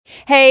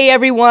Hey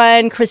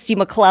everyone, Christy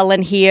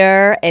McClellan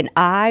here, and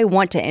I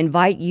want to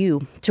invite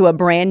you to a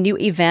brand new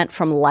event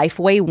from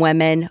Lifeway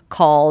Women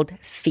called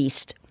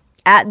Feast.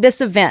 At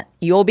this event,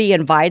 you'll be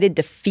invited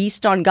to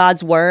feast on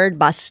God's Word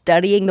by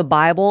studying the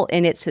Bible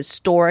in its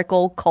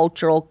historical,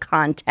 cultural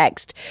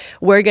context.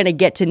 We're going to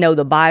get to know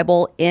the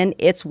Bible in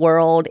its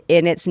world,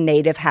 in its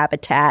native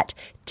habitat,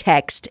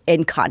 text,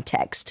 and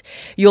context.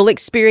 You'll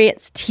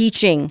experience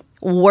teaching,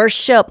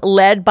 worship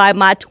led by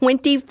my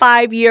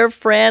 25-year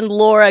friend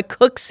Laura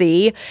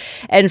Cooksey,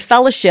 and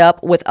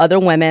fellowship with other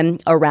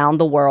women around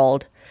the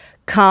world.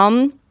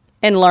 Come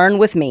and learn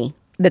with me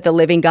that the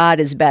living God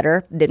is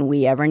better than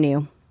we ever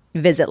knew.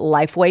 Visit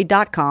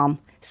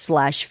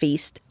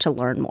lifeway.com/feast to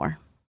learn more.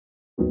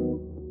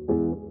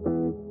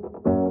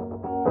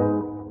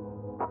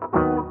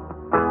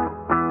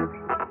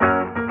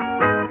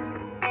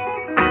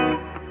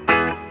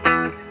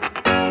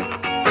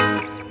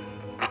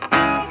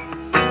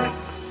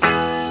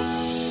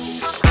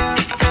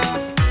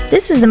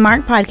 This is the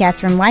Mark Podcast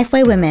from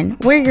Lifeway Women.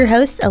 We're your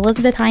hosts,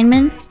 Elizabeth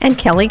Heineman and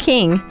Kelly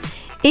King.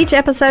 Each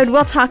episode,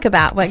 we'll talk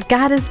about what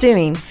God is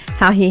doing,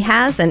 how He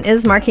has and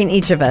is marking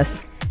each of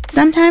us.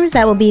 Sometimes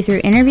that will be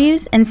through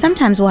interviews, and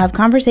sometimes we'll have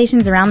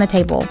conversations around the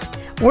table.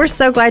 We're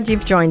so glad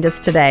you've joined us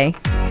today.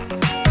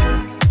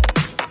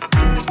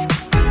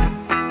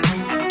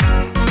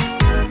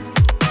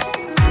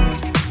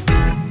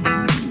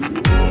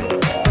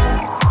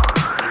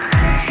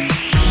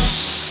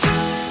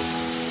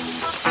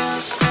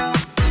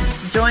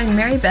 Join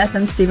Mary Beth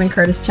and Stephen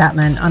Curtis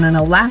Chapman on an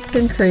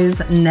Alaskan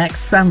cruise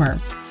next summer.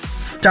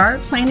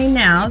 Start planning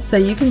now so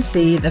you can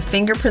see the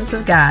fingerprints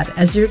of God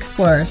as you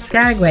explore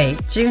Skagway,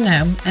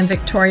 Juneau, and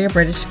Victoria,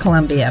 British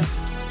Columbia.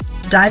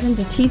 Dive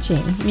into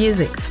teaching,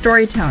 music,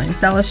 storytelling,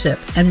 fellowship,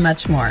 and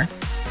much more.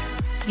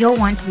 You'll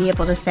want to be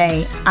able to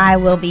say, I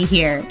will be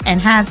here, and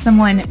have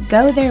someone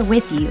go there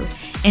with you.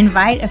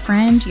 Invite a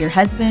friend, your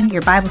husband,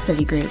 your Bible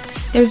study group.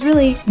 There's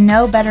really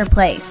no better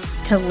place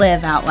to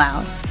live out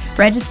loud.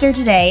 Register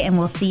today and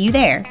we'll see you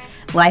there.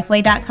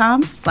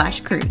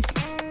 Lifeway.com/cruise.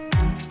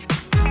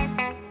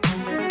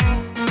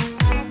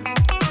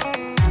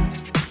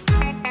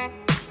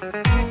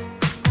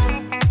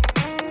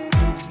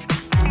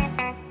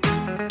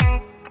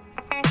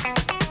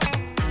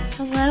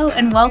 Hello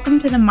and welcome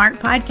to the Mark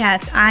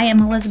Podcast. I am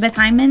Elizabeth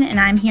Hyman and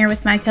I'm here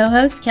with my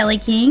co-host Kelly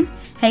King.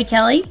 Hey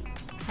Kelly.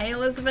 Hey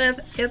Elizabeth,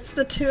 it's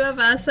the two of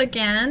us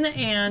again,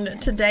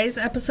 and today's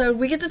episode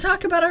we get to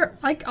talk about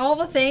all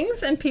the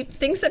things and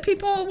things that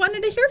people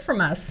wanted to hear from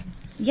us.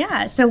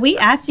 Yeah, so we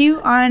asked you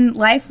on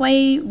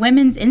Lifeway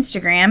Women's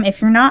Instagram.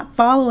 If you're not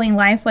following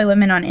Lifeway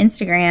Women on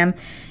Instagram,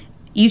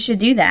 you should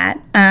do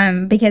that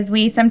because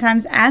we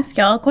sometimes ask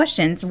y'all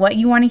questions, what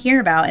you want to hear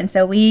about. And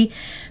so we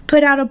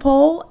put out a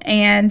poll,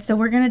 and so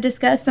we're going to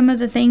discuss some of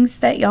the things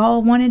that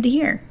y'all wanted to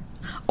hear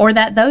or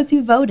that those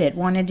who voted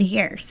wanted to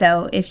hear.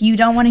 So if you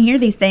don't want to hear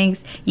these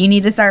things, you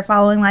need to start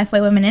following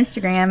Lifeway Women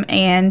Instagram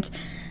and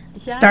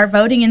start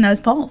voting in those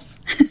polls.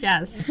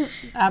 Yes,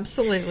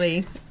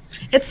 absolutely.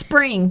 It's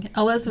spring,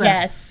 Elizabeth.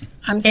 Yes,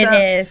 it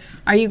is.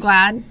 Are you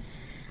glad?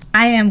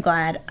 I am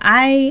glad.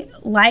 I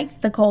like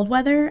the cold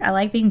weather. I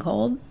like being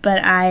cold,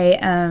 but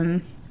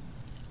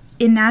in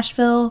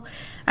Nashville,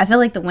 I feel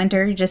like the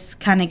winter just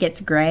kind of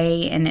gets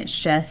gray, and it's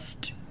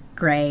just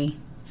gray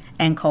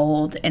and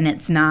cold, and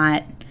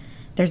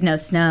there's no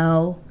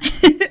snow.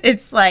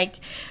 It's like,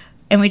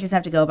 and we just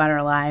have to go about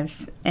our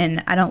lives,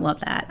 and I don't love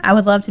that. I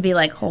would love to be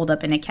like holed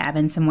up in a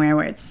cabin somewhere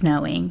where it's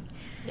snowing.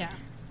 Yeah.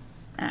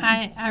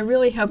 I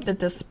really hope that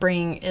this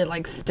spring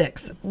it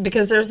sticks,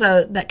 because there's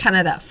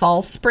that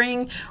fall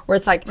spring where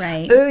it's like,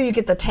 right. Ooh, you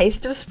get the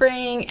taste of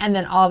spring, and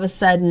then all of a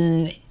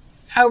sudden,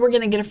 oh, we're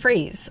going to get a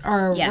freeze,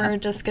 or we're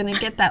just going to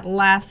get that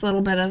last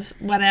little bit of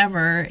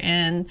whatever.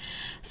 And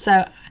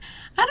so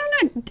I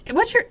don't know.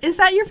 Is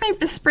that your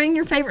favorite? Is spring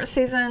your favorite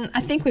season?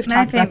 I think we've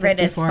talked about this before. My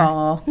favorite is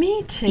fall.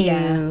 Me too.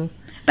 Yeah.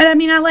 But I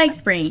mean, I like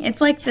spring.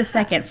 It's like the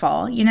second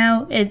fall,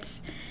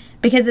 it's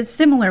because it's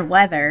similar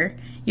weather.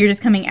 You're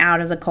just coming out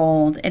of the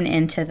cold and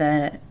into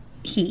the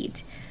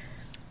heat.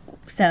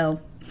 So,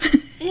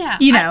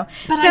 yeah,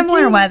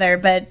 similar weather,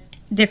 but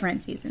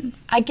different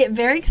seasons. I get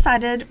very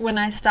excited when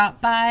I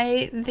stop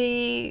by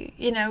the,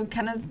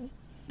 kind of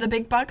the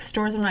big box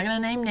stores. I'm not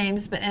going to name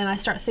names, and I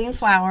start seeing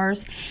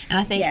flowers, and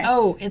I think,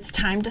 oh, it's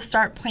time to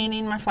start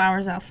planting my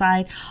flowers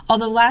outside.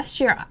 Although last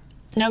year,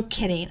 no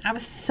kidding, I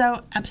was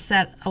so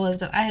upset,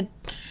 Elizabeth. I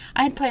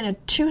had planted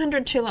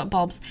 200 tulip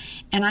bulbs,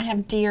 and I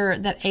have deer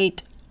that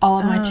ate all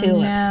of my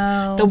tulips.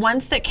 No. The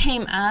ones that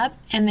came up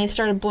and they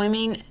started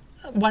blooming,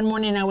 one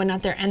morning I went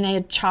out there and they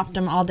had chopped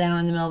them all down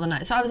in the middle of the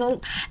night. So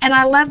and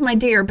I love my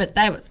deer, but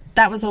that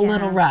was a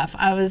little rough.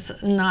 I was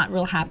not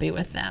real happy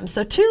with them.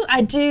 So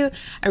I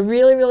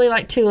really, really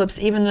like tulips,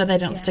 even though they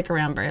don't stick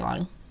around very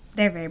long.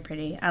 They're very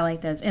pretty. I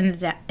like those. And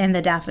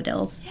the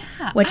daffodils.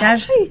 Yeah. Which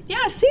I've seen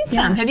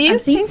some. Have you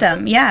seen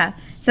some? Yeah.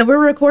 So we're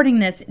recording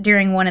this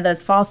during one of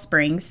those fall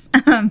springs.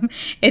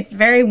 It's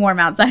very warm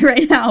outside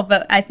right now,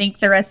 but I think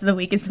the rest of the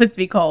week is supposed to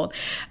be cold.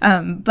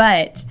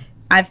 But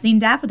I've seen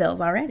daffodils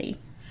already.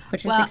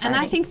 which is exciting. And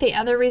I think the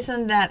other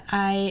reason that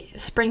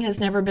spring has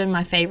never been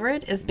my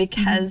favorite is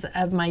because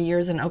of my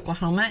years in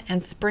Oklahoma,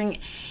 and spring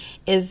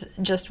is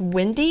just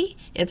windy.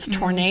 It's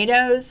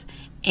tornadoes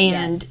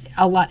and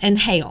a lot, and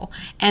hail.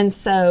 And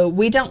so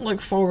we don't look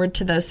forward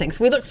to those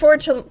things. We look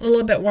forward to a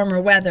little bit warmer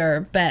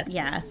weather, but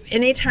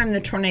anytime the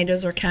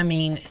tornadoes are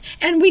coming,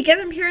 and we get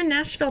them here in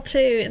Nashville too,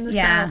 in the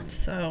South.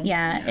 So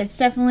yeah, it's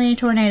definitely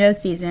tornado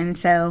season.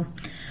 So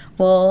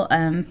we'll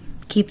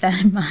keep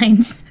that in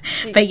mind.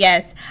 But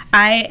yes,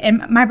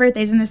 my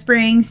birthday's in the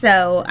spring,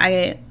 so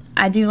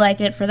I do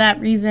like it for that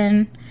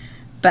reason.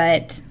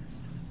 But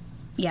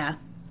yeah,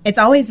 it's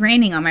always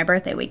raining on my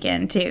birthday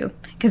weekend too,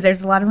 because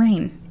there's a lot of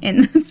rain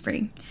in the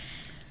spring.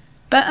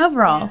 But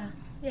overall,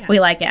 we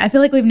like it. I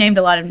feel like we've named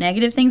a lot of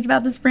negative things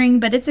about the spring,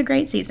 but it's a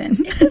great season.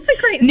 It's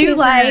a great season. New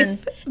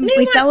life.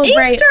 We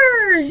celebrate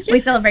Easter. Yes. We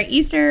celebrate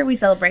Easter. We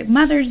celebrate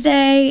Mother's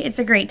Day. It's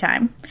a great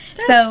time.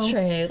 That's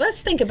true.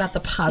 Let's think about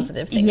the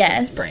positive things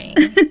of spring.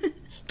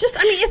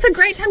 It's a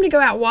great time to go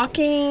out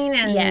walking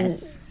and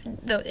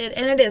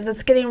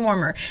it's getting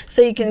warmer,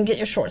 so you can get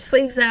your short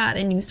sleeves out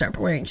and you can start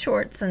wearing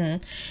shorts,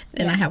 and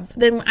I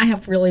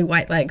have really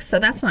white legs, so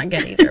that's not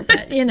good either.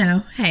 But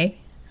hey,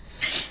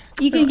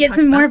 you can get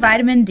some more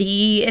vitamin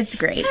D. It's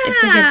great.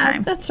 It's a good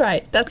time. That's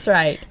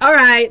right. All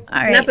right.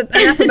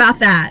 Enough about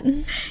that.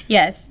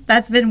 Yes,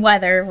 that's been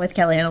weather with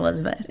Kelly and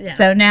Elizabeth. Yes.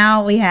 So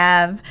now we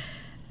have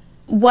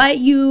what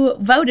you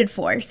voted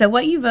for. So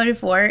what you voted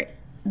for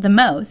the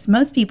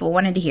most people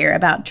wanted to hear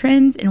about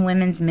trends in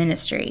women's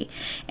ministry.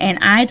 And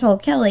I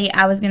told Kelly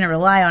I was going to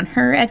rely on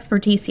her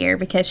expertise here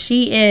because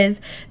she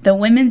is the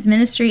women's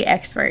ministry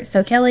expert.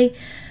 So Kelly,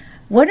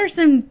 what are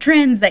some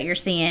trends that you're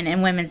seeing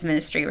in women's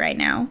ministry right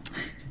now?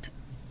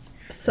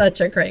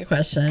 Such a great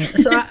question.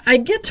 So I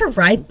get to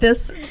write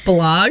this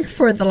blog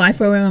for the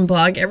Lifeway Women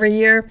blog every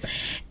year.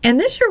 And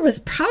this year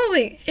was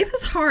it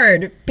was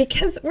hard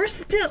because we're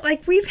still,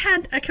 we've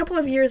had a couple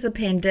of years of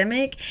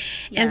pandemic.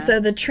 Yeah. And so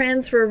the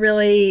trends were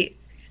really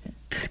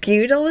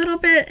skewed a little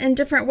bit in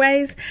different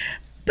ways.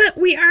 But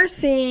we are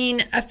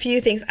seeing a few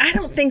things. I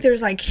don't think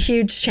there's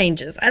huge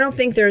changes. I don't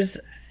think there's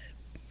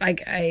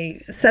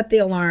I set the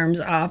alarms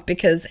off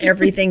because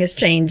everything is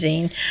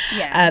changing.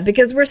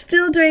 Because we're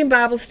still doing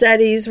Bible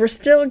studies, we're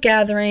still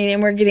gathering,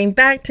 and we're getting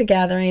back to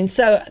gathering.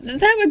 So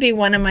that would be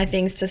one of my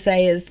things to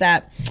say is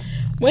that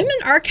women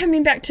are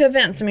coming back to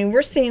events. I mean,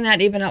 we're seeing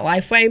that even at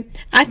Lifeway.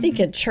 I think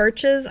at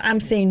churches, I'm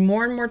seeing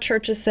more and more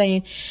churches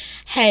saying,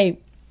 hey,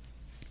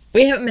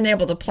 we haven't been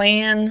able to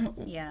plan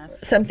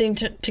something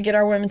to get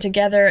our women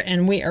together,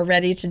 and we are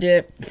ready to do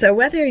it. So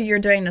whether you're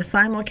doing a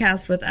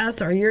simulcast with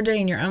us or you're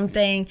doing your own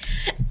thing,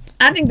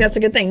 I think that's a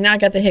good thing. Now I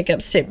got the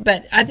hiccups too,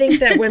 but I think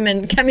that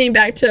women coming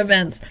back to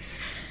events,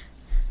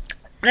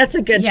 that's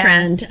a good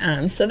trend.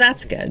 So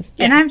that's good.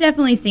 Yeah. And I've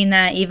definitely seen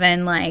that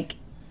even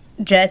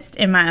just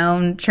in my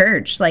own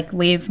church.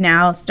 We've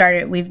now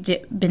started, we've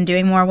been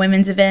doing more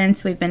women's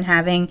events. We went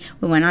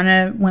on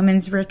a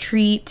women's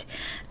retreat.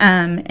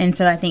 And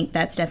so I think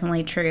that's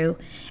definitely true.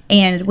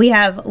 And we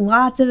have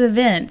lots of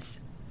events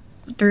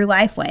through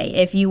Lifeway.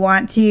 If you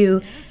want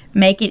to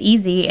make it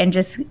easy and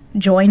just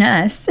join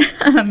us,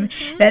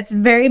 that's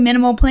very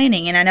minimal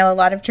planning. And I know a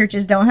lot of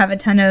churches don't have a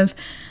ton of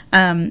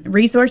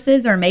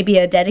resources or maybe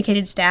a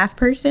dedicated staff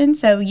person,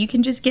 so you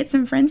can just get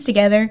some friends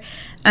together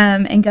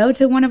and go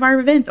to one of our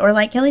events, or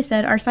like Kelly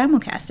said, our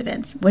simulcast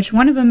events, which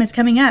one of them is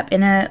coming up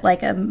in a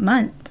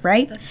month,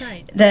 right? That's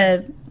right.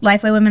 The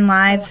Lifeway Women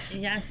Live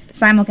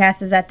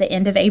simulcast is at the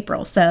end of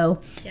April,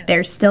 so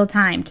there's still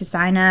time to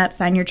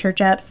sign your church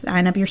up,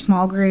 sign up your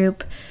small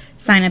group,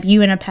 sign up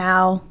you and a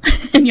pal,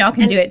 and y'all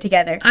can do it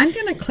together. I'm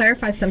going to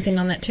clarify something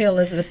on that too,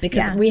 Elizabeth,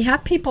 because we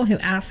have people who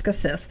ask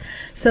us this.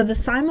 So the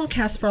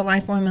simulcast for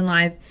Life Women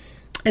Live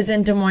is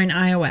in Des Moines,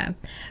 Iowa.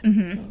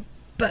 Mm-hmm.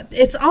 But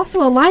it's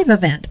also a live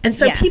event. And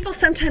so people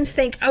sometimes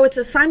think, it's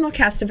a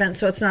simulcast event,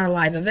 so it's not a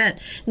live event.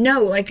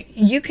 No,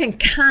 you can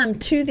come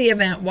to the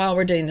event while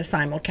we're doing the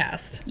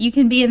simulcast. You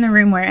can be in the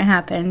room where it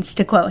happens,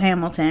 to quote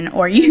Hamilton,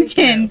 or you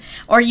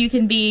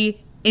can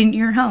be in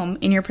your home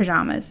in your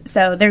pajamas.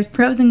 So there's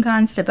pros and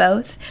cons to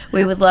both.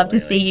 We would love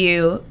to see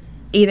you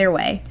either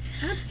way.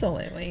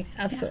 Absolutely.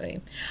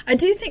 I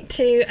do think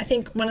too,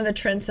 one of the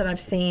trends that I've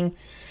seen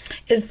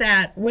is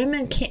that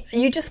women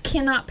you just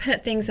cannot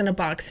put things in a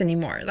box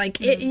anymore.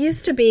 It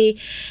used to be,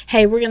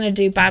 hey, we're going to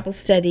do Bible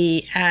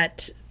study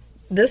at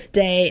this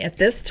day at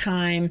this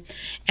time,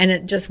 and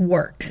it just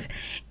works.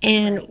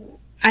 And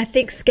I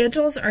think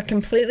schedules are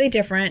completely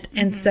different,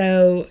 and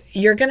so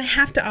you're going to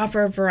have to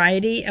offer a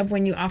variety of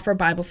when you offer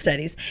Bible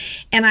studies.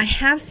 And I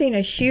have seen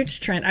a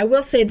huge trend. I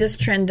will say this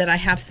trend that I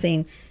have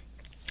seen.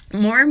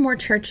 More and more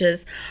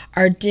churches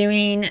are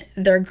doing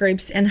their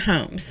groups in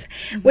homes,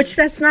 which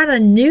that's not a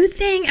new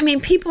thing. I mean,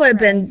 people have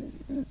been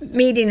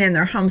meeting in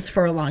their homes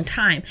for a long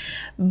time,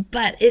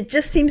 but it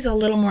just seems a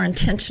little more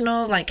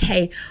intentional.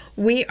 Hey,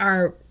 we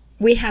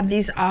have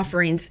these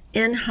offerings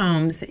in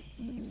homes.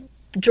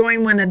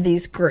 Join one of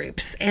these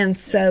groups. And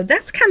so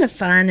that's kind of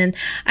fun. And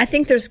I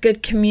think there's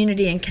good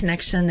community and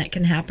connection that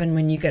can happen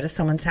when you go to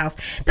someone's house.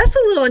 That's a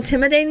little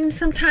intimidating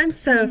sometimes.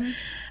 So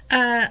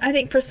I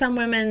think for some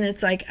women,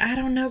 it's like, I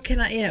don't know, can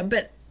I,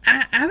 but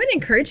I would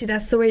encourage you.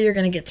 That's the way you're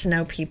going to get to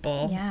know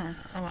people. Yeah.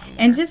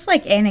 And just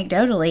like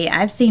anecdotally,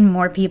 I've seen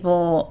more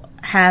people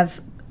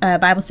have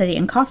Bible study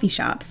in coffee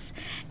shops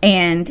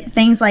and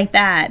things like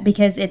that,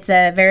 because it's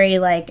a very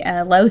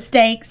low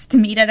stakes to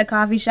meet at a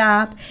coffee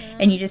shop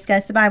and you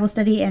discuss the Bible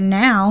study. And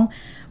now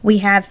we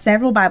have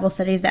several Bible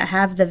studies that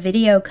have the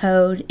video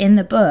code in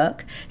the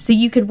book, so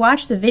you could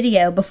watch the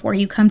video before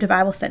you come to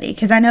Bible study.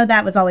 Because I know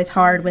that was always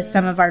hard with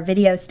some of our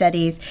video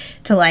studies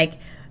to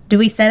do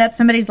we set up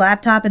somebody's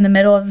laptop in the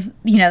middle of,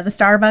 the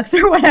Starbucks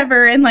or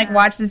whatever and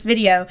watch this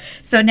video?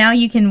 So now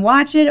you can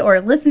watch it or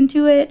listen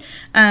to it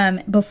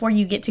before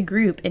you get to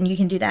group, and you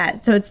can do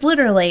that. So it's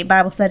literally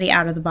Bible study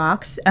out of the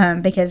box,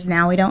 because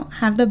now we don't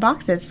have the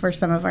boxes for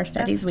some of our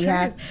studies. We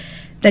have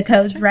the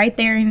codes right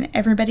there in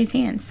everybody's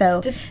hands.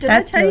 So did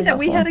I tell you that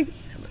we had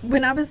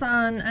when I was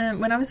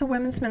a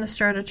women's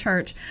minister at a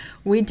church,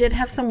 we did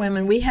have some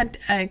women. We had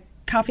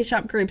coffee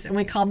shop groups, and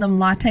we called them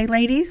latte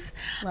ladies.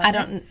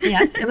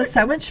 Yes, it was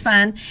so much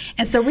fun.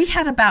 And so we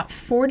had about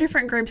 4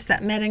 different groups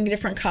that met in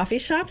different coffee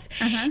shops.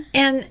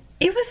 And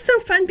it was so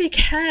fun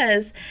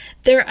because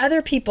there are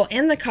other people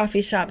in the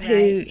coffee shop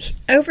who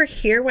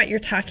overhear what you're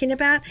talking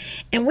about.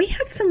 And we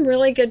had some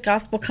really good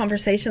gospel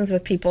conversations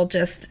with people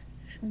just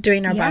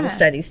doing our Bible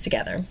studies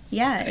together.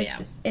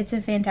 It's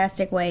a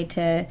fantastic way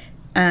to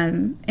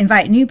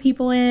invite new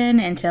people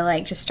in and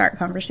to just start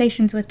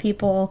conversations with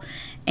people.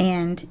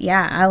 And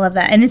I love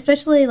that. And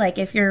especially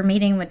if you're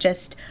meeting with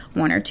just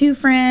 1 or 2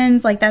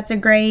 friends, that's a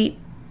great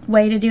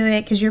way to do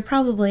it, because you're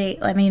probably,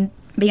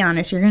 be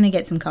honest, you're going to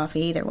get some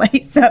coffee either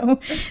way. So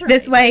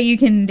this way you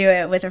can do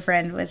it with a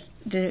friend with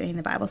doing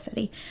the Bible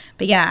study.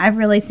 But I've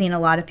really seen a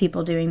lot of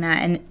people doing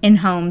that, and in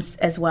homes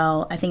as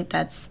well. I think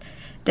that's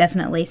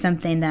definitely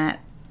something that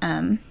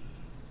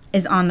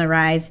is on the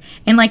rise.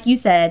 And like you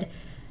said,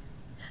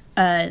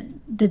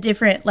 the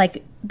different,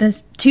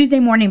 this Tuesday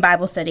morning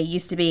Bible study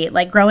used to be,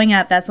 growing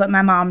up, that's what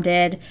my mom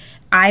did.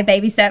 I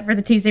babysat for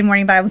the Tuesday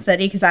morning Bible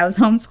study because I was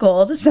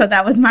homeschooled. So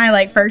that was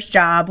my first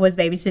job, was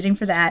babysitting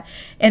for that.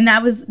 And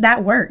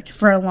that worked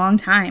for a long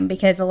time,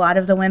 because a lot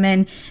of the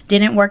women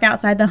didn't work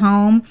outside the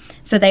home.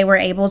 So they were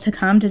able to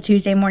come to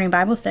Tuesday morning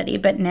Bible study.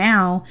 But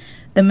now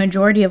the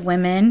majority of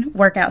women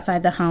work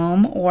outside the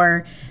home,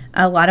 or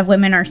a lot of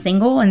women are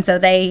single. And so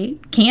they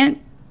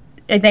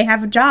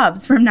have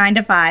jobs from 9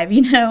 to 5,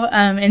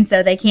 and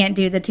so they can't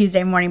do the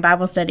Tuesday morning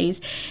Bible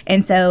studies.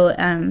 And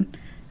so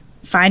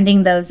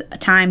finding those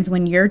times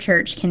when your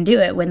church can do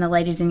it, when the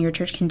ladies in your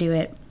church can do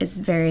it, is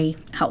very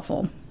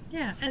helpful.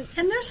 Yeah, and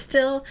there's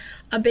still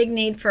a big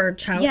need for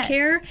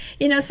childcare.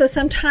 So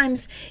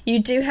sometimes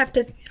you have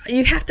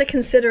to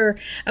consider,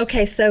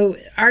 okay, so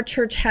our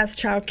church has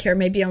childcare.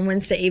 Maybe on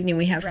Wednesday evening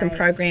we have some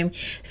program,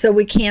 so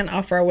we can't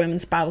offer a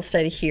women's Bible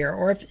study here,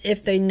 or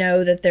if they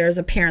know that there's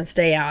a parents'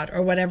 day out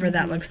or whatever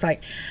that looks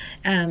like.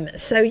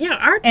 If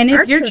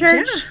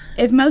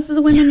most of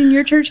the women in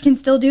your church can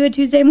still do a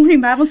Tuesday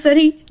morning Bible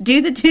study,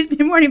 do the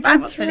Tuesday morning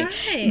Bible study.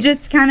 Right.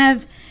 Just kind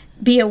of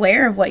be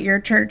aware of what your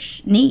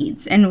church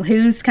needs and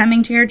who's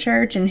coming to your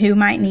church and who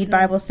might need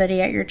Bible study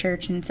at your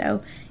church. And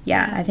so,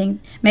 I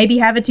think maybe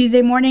have a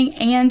Tuesday morning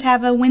and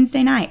have a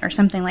Wednesday night or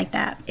something like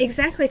that.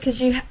 Exactly,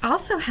 because you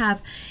also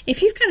have,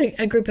 if you've got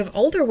a group of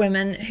older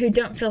women who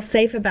don't feel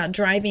safe about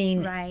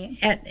driving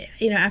at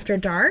after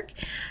dark,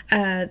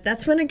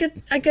 that's when a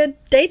good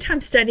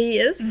daytime study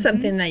is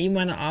something that you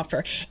want to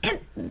offer. And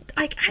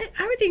I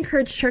would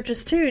encourage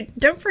churches too.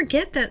 Don't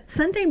forget that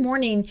Sunday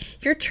morning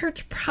your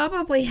church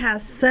probably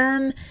has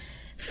some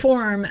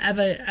form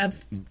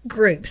of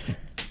groups.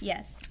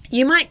 Yes,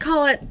 you might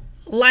call it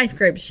life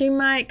groups, you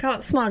might call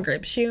it small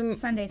groups,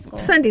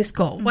 Sunday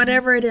school,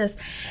 whatever it is.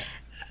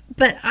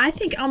 But I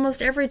think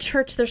almost every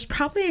church, there's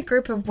probably a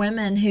group of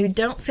women who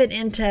don't fit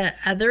into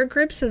other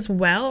groups as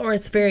well, or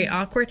it's very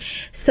awkward.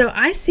 So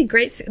I see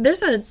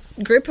there's a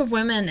group of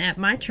women at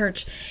my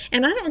church,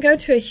 and I don't go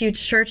to a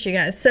huge church, you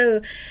guys.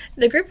 So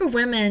the group of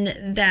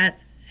women that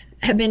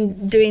have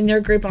been doing their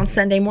group on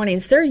Sunday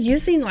mornings, they're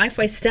using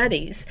Lifeway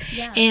studies.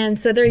 And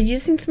so they're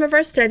using some of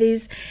our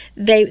studies.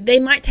 They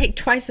might take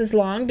twice as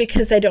long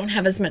because they don't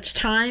have as much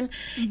time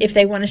if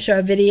they want to show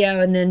a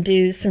video and then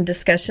do some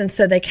discussion.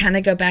 So they kind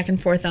of go back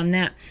and forth on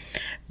that.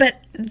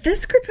 But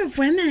this group of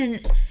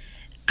women,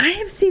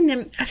 I've seen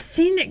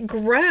it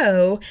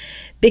grow,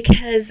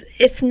 because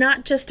it's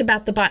not just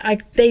about the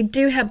Bible. They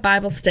do have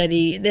Bible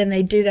study, then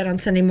they do that on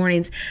Sunday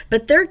mornings,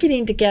 but they're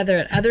getting together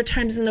at other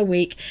times in the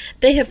week.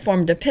 They have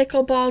formed a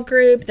pickleball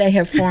group. They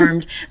have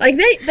formed, they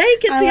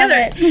get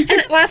together.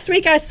 And last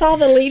week I saw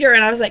the leader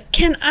and I was like,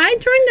 can I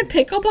join the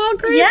pickleball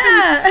group?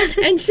 Yeah.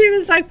 And she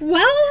was like,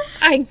 well,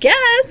 I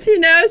guess,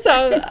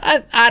 so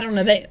I don't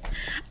know.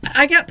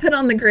 I got put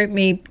on the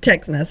GroupMe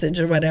text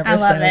message or whatever. I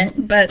love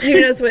it. But who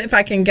knows if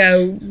I can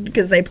go,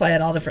 because they play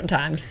at all different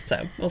times.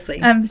 So we'll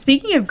see.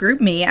 Speaking of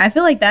GroupMe, I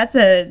feel like that's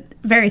a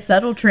very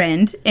subtle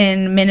trend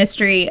in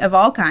ministry of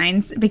all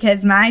kinds,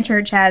 because my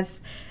church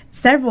has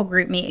several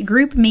GroupMe.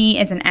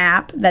 GroupMe is an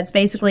app that's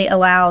basically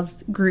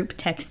allows group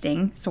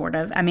texting, sort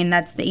of. I mean,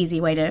 that's the easy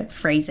way to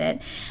phrase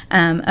it.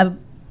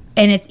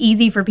 And it's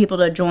easy for people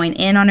to join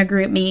in on a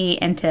GroupMe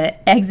and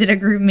to exit a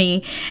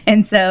GroupMe.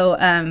 And so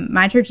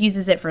my church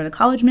uses it for the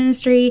college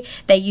ministry.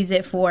 They use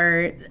it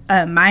for,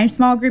 my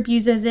small group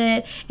uses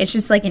it. It's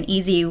just like an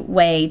easy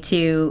way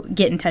to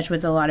get in touch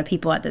with a lot of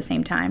people at the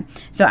same time.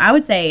 So I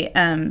would say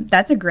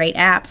that's a great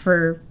app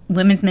for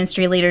women's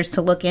ministry leaders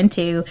to look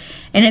into.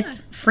 And it's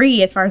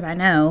free as far as I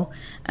know.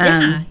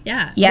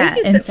 Yeah. We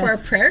use it for our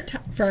prayer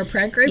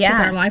group with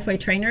our Lifeway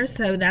trainers.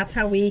 So that's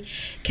how we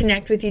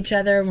connect with each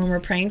other when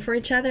we're praying for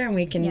each other, and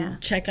we can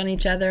check on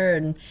each other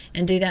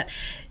and do that.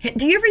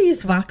 Do you ever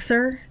use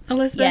Voxer,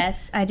 Elizabeth?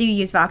 Yes, I do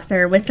use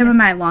Voxer with some of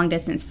my long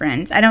distance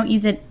friends. I don't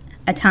use it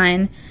a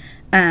ton,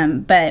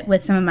 but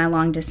with some of my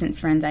long distance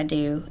friends I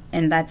do,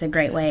 and that's a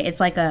great way. It's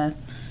like a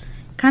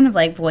kind of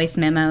like voice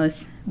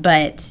memos,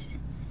 but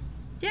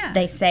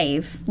they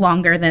save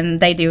longer than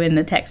they do in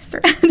the text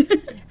thread.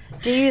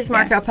 Do you use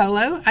Marco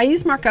Polo? I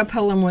use Marco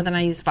Polo more than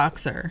I use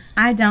Voxer.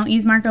 I don't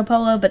use Marco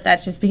Polo, but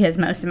that's just because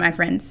most of my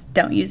friends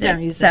don't use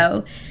it.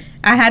 So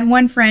I had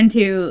one friend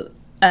who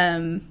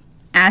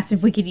asked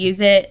if we could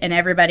use it, and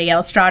everybody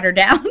else shot her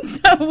down.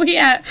 So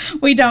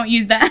we don't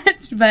use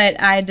that,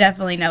 but I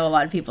definitely know a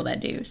lot of people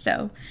that do.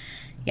 So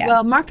yeah.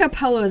 Well, Marco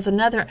Polo is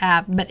another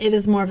app, but it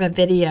is more of a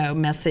video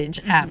message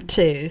app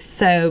too.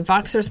 So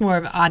Voxer's more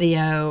of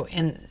audio,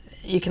 and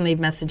you can leave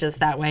messages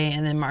that way,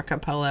 and then Marco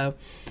Polo.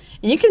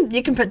 You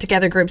can put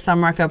together groups on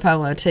Marco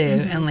Polo too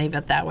and leave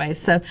it that way.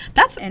 So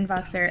that's and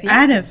Voxer. Yeah.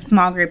 I had a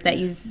small group that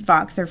used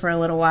Voxer for a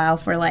little while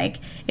for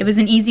it was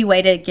an easy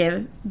way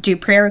to do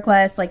prayer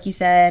requests, like you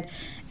said,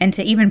 and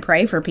to even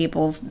pray for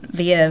people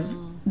via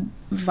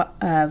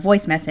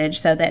voice message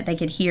so that they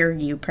could hear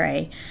you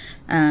pray.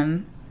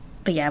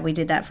 But yeah, we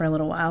did that for a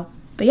little while.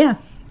 But yeah,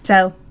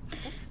 so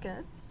that's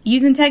good.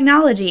 Using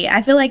technology,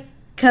 I feel like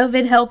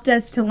COVID helped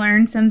us to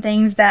learn some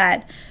things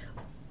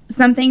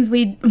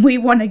we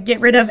want to get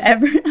rid of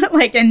ever,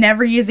 and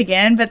never use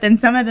again. But then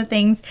some of the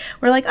things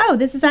we're like, oh,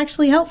 this is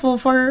actually helpful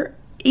for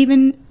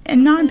even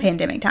in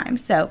non-pandemic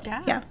times. So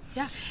yeah.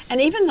 And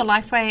even the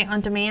Lifeway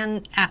On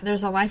Demand app,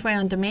 there's a Lifeway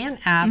On Demand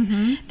app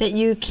that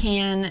you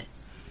can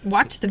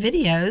watch the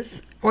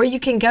videos, or you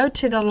can go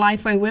to the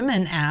Lifeway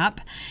Women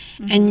app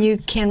and you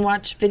can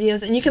watch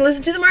videos, and you can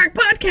listen to the Mark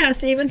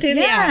podcast even through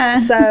the app.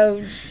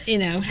 So,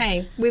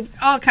 hey, we've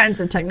all kinds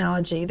of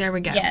technology. There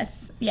we go.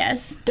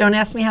 Yes. Don't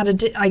ask me how to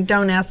do.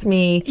 Don't ask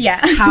me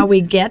how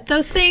we get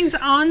those things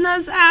on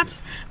those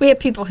apps. We have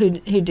people who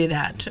do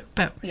that,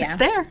 but it's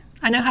there.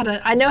 I know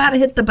how to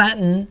hit the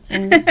button,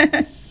 and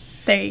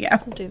there you go.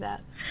 Do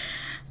that.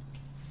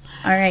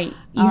 All right,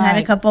 you had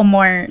a couple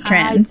more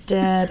trends.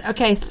 I did.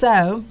 Okay,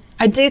 so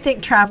I do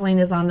think traveling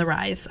is on the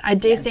rise. I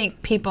do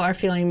think people are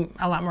feeling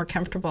a lot more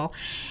comfortable,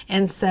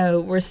 and so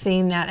we're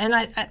seeing that, and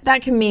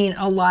that can mean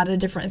a lot of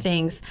different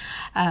things.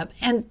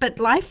 But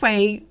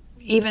Lifeway,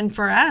 even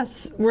for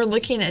us, we're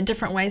looking at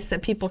different ways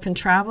that people can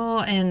travel,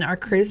 and our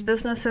cruise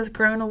business has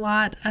grown a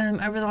lot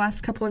over the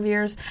last couple of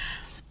years.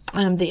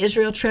 The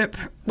Israel trip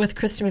with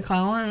Christy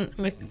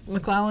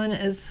McClellan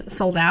is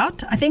sold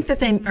out. I think that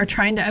they are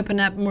trying to open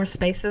up more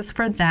spaces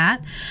for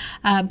that.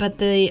 But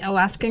the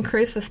Alaskan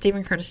cruise with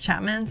Stephen Curtis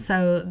Chapman,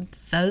 so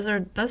those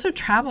are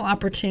travel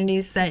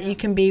opportunities that you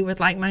can be with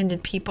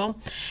like-minded people.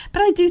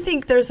 But I do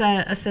think there's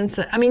a sense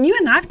of, you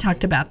and I have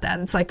talked about that.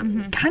 It's like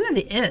kind of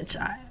the itch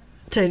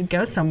to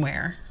go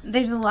somewhere.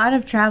 There's a lot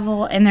of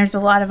travel, and there's a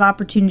lot of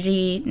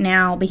opportunity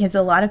now because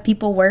a lot of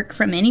people work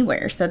from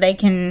anywhere, so they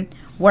can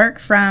work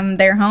from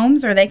their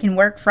homes, or they can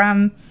work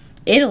from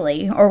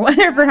Italy or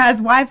whatever has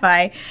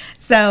Wi-Fi.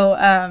 So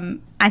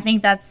I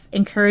think that's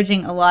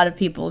encouraging a lot of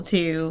people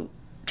to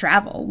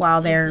travel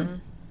while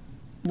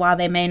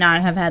they may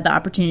not have had the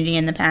opportunity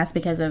in the past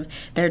because of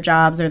their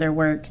jobs or their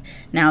work.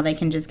 Now they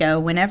can just go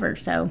whenever.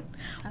 So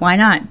why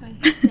not?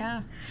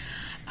 Yeah.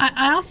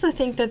 I also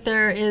think that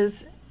there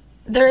is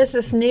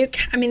this new,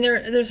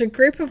 there's a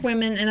group of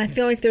women, and I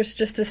feel like there's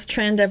just this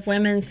trend of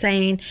women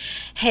saying,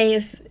 hey,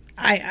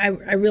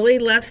 I really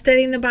love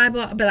studying the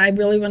Bible, but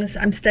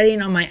I'm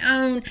studying on my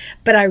own,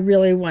 but I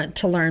really want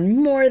to learn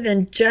more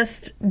than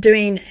just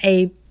doing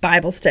a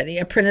Bible study,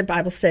 a printed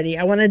Bible study.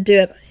 I want to do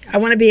it. I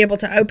want to be able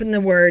to open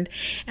the Word,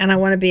 and I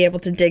want to be able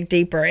to dig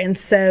deeper. And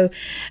so,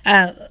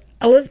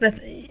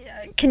 Elizabeth,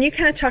 can you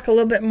kind of talk a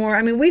little bit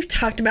more? We've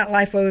talked about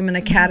Lifeway Women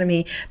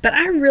Academy, but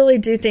I really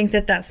do think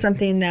that that's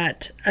something a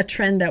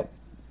trend that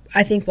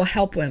I think will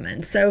help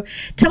women. So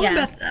tell me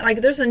about,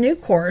 there's a new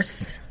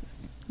course.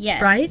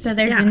 Yes. Right? So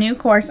there's a new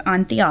course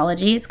on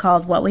theology. It's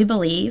called What We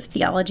Believe,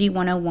 Theology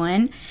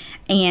 101.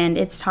 And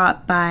it's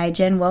taught by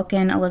Jen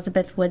Wilkin,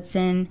 Elizabeth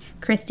Woodson,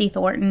 Christy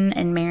Thornton,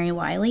 and Mary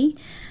Wiley.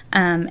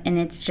 And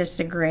it's just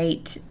a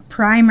great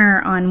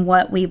primer on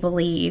what we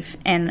believe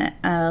and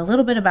a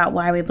little bit about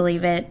why we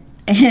believe it.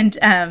 And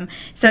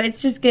so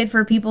it's just good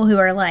for people who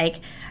are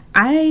like,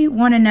 I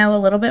want to know a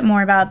little bit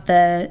more about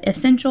the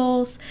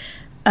essentials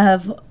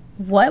of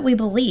what we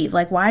believe.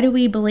 Like, why do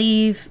we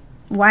believe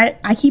why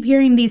I keep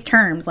hearing these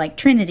terms like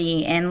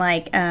Trinity and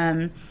like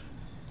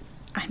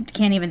I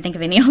can't even think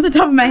of any off the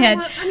top of my head.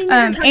 Well, I mean,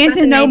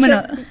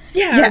 antinomial.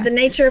 The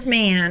nature of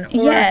man,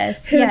 or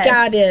who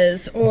God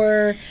is,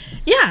 or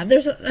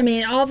there's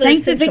all the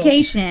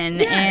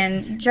sanctification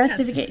and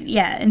justification.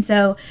 And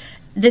so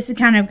this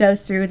kind of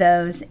goes through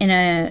those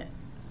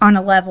on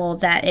a level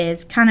that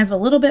is kind of a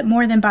little bit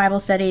more than Bible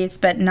studies,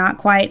 but not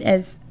quite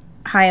as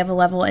high of a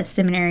level as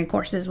seminary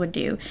courses would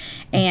do.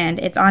 And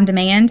it's on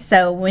demand.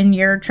 So when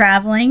you're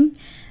traveling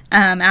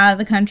out of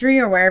the country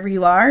or wherever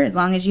you are, as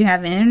long as you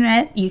have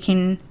internet, you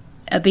can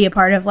be a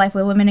part of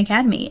Lifeway Women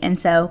Academy. And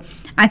so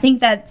I think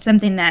that's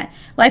something that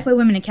Lifeway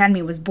Women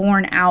Academy was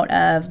born out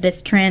of,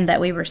 this trend that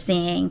we were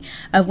seeing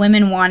of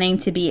women wanting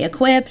to be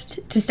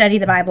equipped to study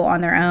the Bible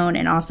on their own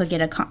and also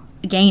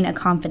gain a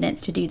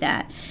confidence to do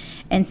that.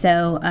 And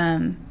so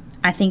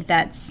I think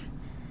that's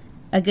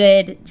a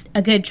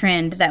good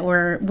trend that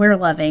we're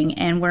loving,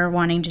 and we're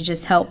wanting to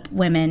just help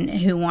women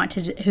who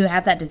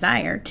have that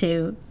desire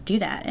to do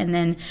that, and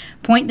then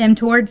point them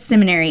towards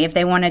seminary if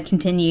they want to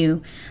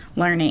continue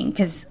learning,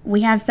 because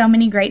we have so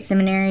many great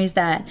seminaries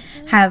that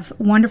have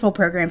wonderful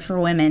programs for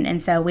women,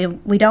 and so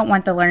we don't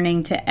want the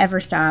learning to ever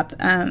stop,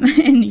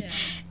 and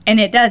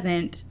it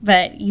doesn't,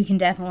 but you can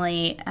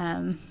definitely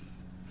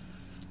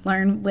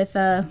learn with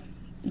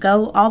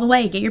go all the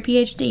way, get your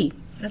PhD.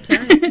 That's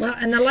right. Well,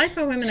 and the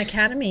Lifeway Women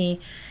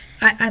Academy,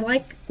 I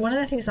like, one of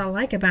the things I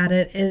like about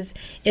it is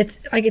it's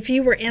like if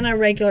you were in a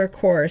regular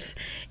course,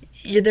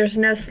 there's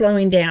no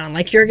slowing down.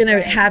 Like, you're going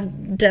to have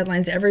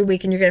deadlines every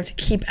week, and you're going to have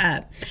to keep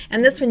up.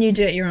 And this one you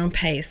do at your own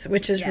pace,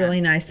 which is really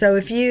nice. So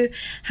if you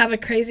have a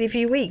crazy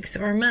few weeks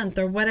or a month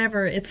or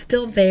whatever, it's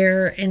still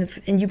there, and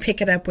you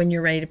pick it up when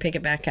you're ready to pick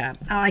it back up.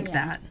 I like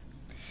that.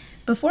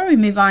 Before we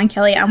move on,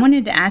 Kelly, I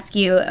wanted to ask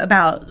you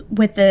about,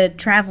 with the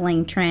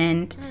traveling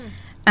trend,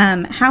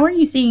 how are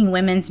you seeing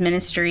women's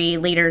ministry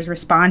leaders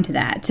respond to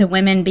that, to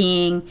women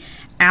being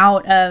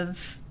out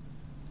of,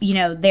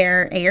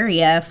 their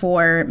area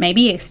for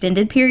maybe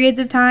extended periods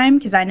of time?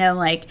 Because I know,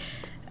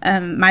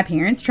 my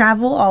parents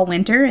travel all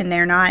winter, and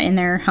they're not in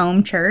their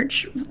home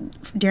church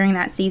during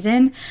that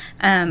season.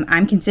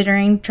 I'm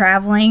considering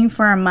traveling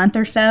for a month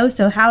or so.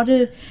 So how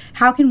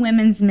can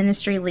women's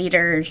ministry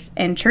leaders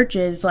and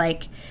churches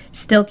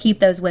still keep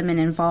those women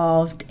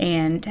involved,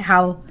 and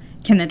how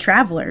can the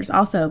travelers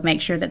also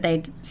make sure that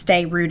they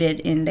stay rooted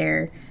in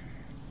their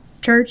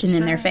church and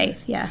in their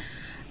faith?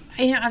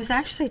 I was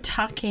actually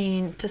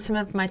talking to some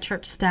of my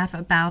church staff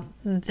about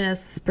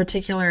this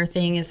particular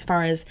thing as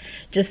far as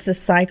just the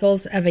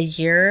cycles of a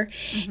year.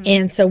 Mm-hmm.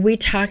 And so we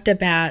talked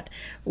about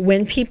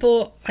when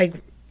people,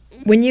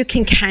 when you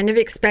can kind of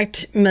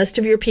expect most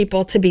of your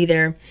people to be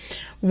there,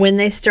 when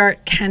they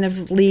start kind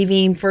of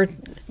leaving for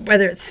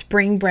whether it's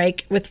spring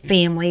break with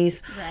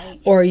families,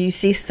 or you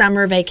see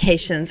summer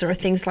vacations or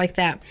things like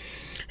that.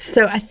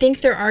 So I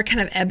think there are kind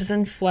of ebbs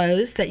and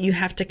flows that you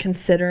have to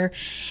consider.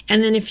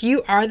 And then if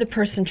you are the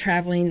person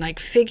traveling,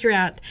 figure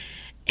out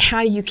how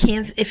you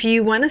can, if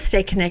you want to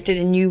stay connected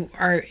and you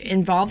are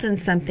involved in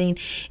something,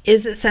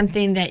 is it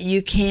something that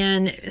you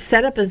can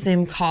set up a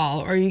Zoom call,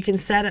 or you can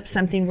set up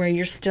something where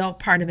you're still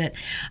part of it?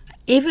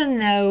 Even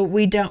though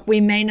we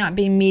may not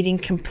be meeting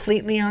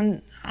completely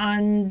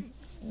on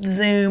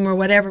Zoom or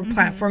whatever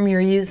platform you're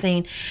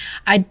using,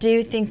 I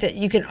do think that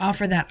you can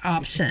offer that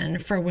option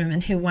for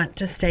women who want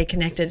to stay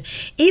connected.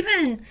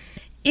 Even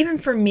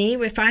for me,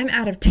 if I'm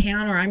out of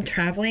town or I'm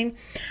traveling,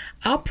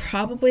 I'll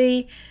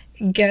probably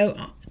go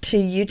to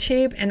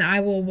YouTube and I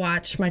will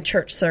watch my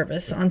church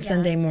service on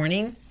Sunday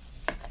morning.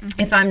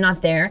 If I'm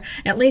not there,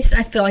 at least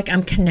I feel like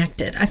I'm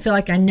connected. I feel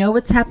like I know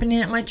what's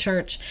happening at my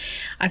church.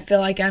 I feel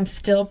like I'm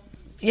still,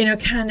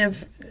 kind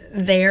of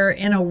there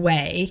in a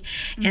way,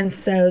 and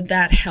so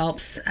that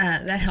helps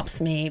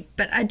me.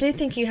 But I do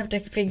think you have to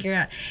figure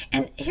out,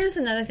 and here's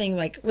another thing,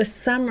 with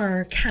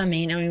summer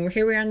coming,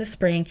 here we are in the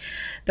spring,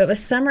 but with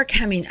summer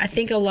coming, I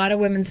think a lot of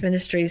women's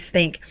ministries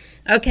think,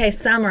 okay,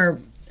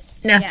 summer,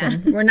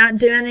 nothing. We're not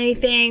doing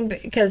anything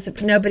because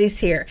nobody's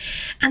here.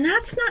 And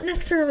that's not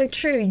necessarily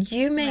true.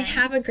 You may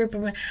have a group of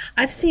women.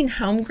 I've seen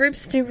home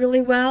groups do really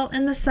well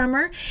in the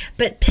summer,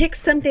 but pick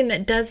something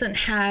that doesn't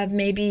have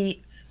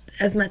maybe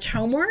as much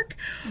homework,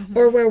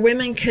 or where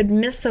women could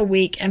miss a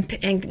week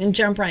and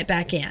jump right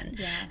back in.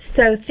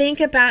 So think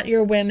about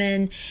your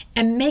women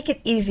and make it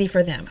easy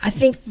for them. I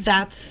think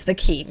that's the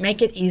key.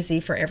 Make it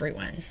easy for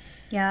everyone.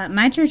 Yeah,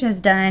 my church has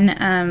done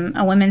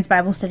a women's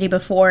Bible study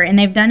before, and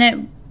they've done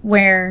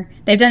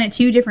it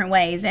two different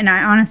ways, and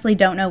I honestly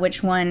don't know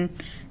which one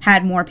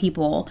had more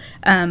people.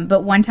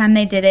 But one time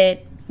they did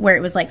it where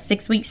it was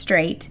 6 weeks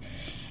straight,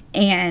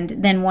 and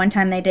then one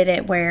time they did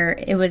it where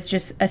it was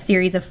just a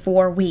series of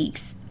 4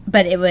 weeks,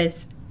 but it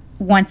was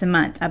once a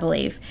month, I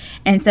believe.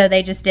 And so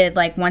they just did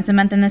once a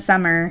month in the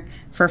summer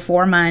for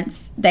 4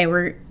 months. They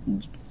were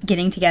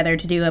getting together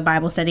to do a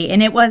Bible study,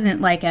 and it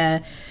wasn't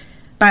a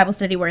Bible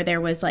study where there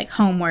was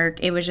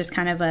homework. It was just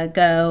kind of a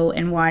go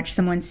and watch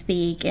someone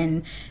speak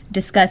and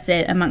discuss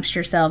it amongst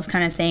yourselves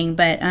kind of thing.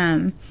 But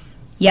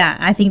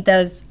I think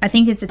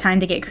it's a time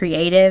to get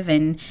creative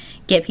and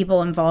get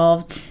people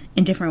involved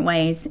in different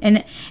ways.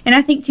 And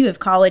I think too, of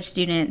college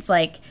students,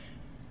 like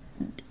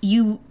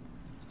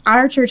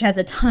our church has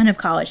a ton of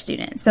college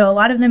students. So a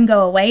lot of them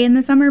go away in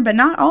the summer, but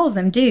not all of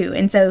them do.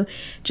 And so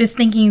just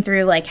thinking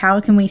through, like,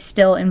 how can we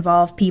still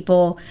involve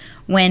people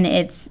when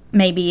it's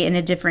maybe in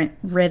a different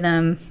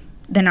rhythm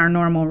than our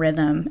normal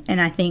rhythm?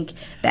 And I think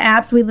the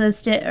apps we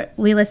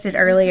listed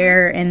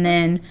earlier, and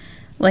then,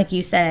 like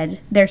you said,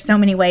 there's so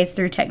many ways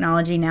through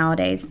technology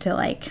nowadays to,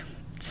 like,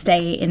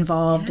 stay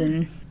involved.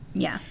 And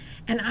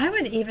And I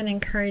would even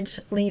encourage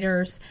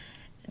leaders,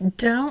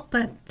 don't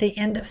let the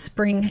end of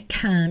spring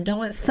come. Don't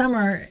let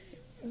summer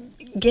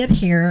get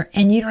here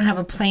and you don't have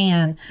a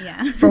plan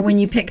for when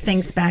you pick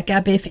things back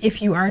up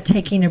if you are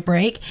taking a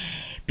break,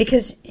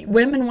 because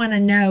women want to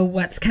know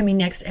what's coming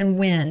next and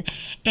when.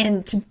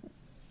 And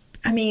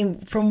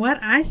from what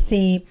I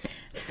see,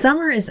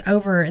 summer is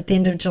over at the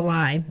end of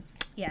July.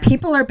 Yeah.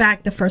 People are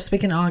back the first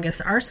week in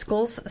August. Our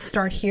schools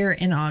start here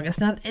in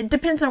August. Now, it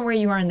depends on where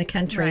you are in the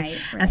country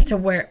as to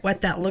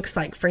what that looks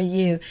like for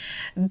you.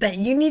 But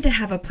you need to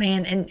have a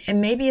plan,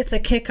 and maybe it's a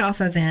kickoff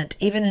event,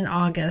 even in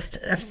August,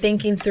 of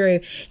thinking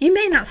through. You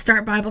may not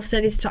start Bible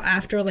studies till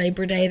after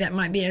Labor Day. That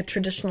might be a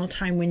traditional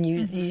time when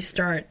you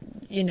start,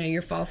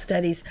 your fall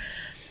studies.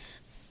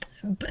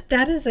 But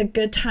that is a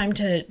good time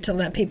to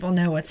let people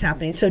know what's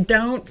happening. So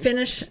don't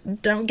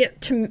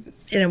get to,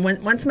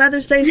 once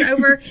Mother's Day's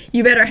over,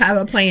 you better have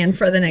a plan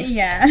for the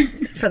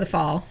next, for the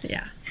fall.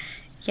 Yeah.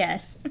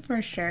 Yes,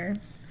 for sure.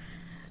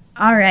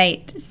 All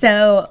right.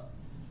 So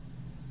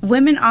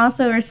women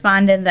also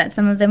responded that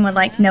some of them would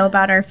like to know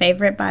about our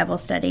favorite Bible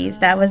studies.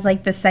 That was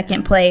like the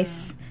second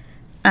place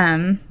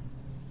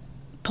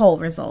poll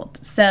result.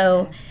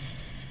 So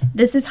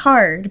this is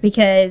hard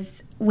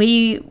because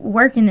we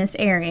work in this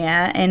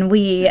area, and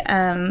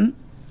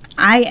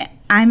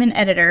I'm an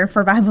editor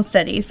for Bible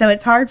studies, so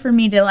it's hard for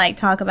me to like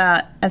talk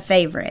about a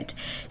favorite.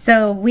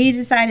 So we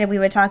decided we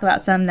would talk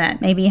about some that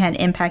maybe had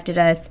impacted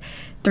us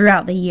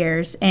throughout the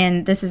years.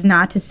 And this is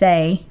not to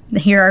say,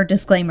 here our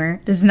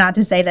disclaimer, this is not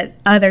to say that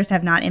others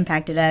have not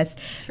impacted us,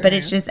 but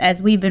it's just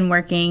as we've been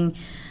working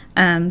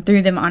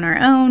through them on our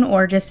own,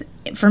 or just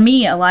for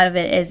me, a lot of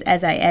it is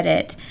as I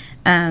edit.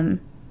 There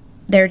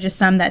are just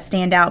some that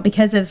stand out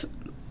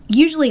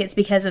usually it's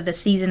because of the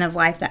season of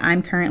life that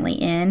I'm currently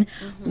in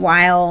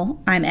while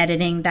I'm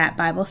editing that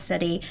Bible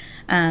study.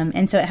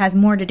 And so it has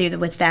more to do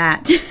with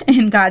that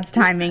and God's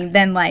timing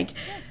than like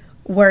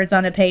words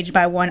on a page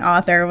by one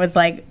author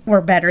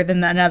were better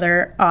than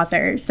another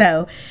author.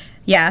 So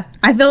yeah,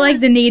 I feel like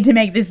the need to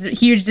make this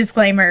huge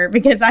disclaimer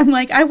because I'm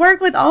like, I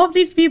work with all of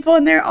these people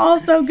and they're all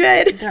so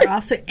good. They're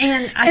also,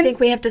 and I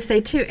think we have to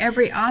say too,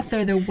 every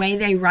author, the way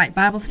they write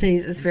Bible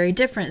studies is very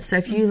different. So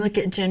if you look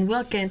at Jen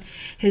Wilkin,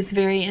 who's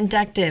very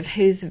inductive,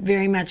 who's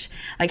very much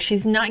like,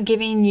 she's not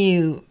giving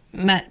you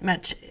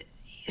much.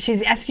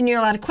 She's asking you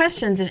a lot of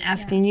questions and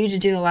asking you to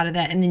do a lot of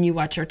that, and then you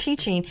watch her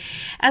teaching,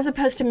 as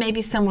opposed to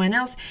maybe someone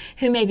else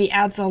who maybe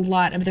adds a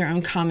lot of their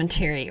own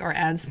commentary or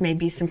adds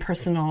maybe some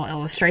personal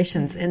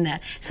illustrations in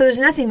that. So there's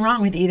nothing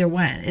wrong with either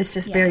one. It's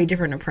just very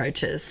different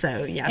approaches.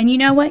 So, yeah. And you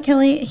know what,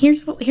 Kelly?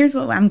 Here's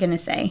what I'm going to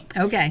say.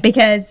 Okay.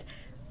 Because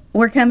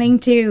we're coming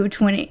to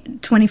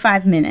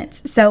 25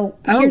 minutes. So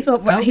here's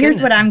what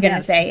I'm going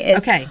to say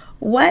is,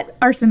 what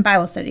are some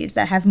Bible studies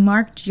that have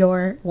marked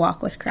your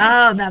walk with Christ?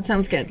 Oh, that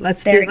sounds good.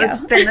 Let's so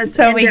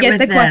we get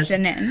the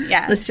question in.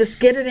 Yeah. Let's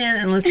just get it in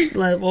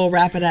and we'll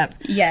wrap it up.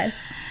 Yes.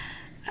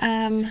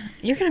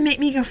 You're going to make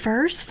me go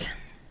first?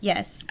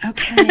 Yes.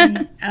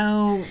 Okay.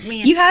 Oh,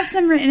 man. You have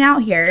some written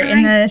out here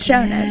in the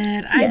show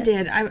notes. I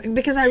did.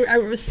 Because I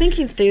was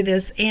thinking through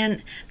this,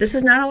 and this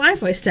is not a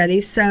Lifeway study,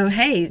 so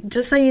hey,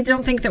 just so you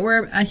don't think that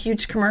we're a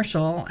huge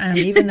commercial,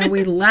 even though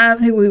we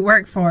love who we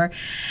work for,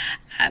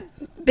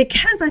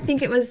 because I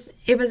think it was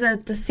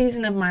at the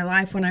season of my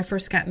life when I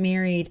first got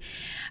married,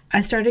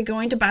 I started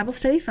going to Bible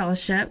Study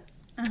Fellowship.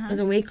 It was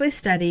a weekly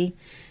study.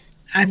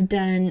 I've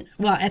done,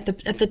 at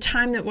the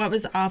time that what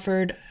was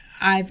offered,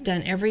 I've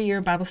done every year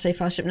Bible Study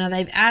Fellowship. Now,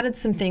 they've added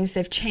some things.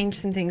 They've changed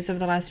some things over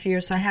the last few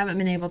years, so I haven't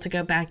been able to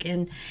go back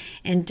and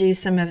do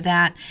some of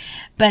that.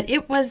 But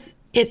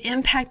it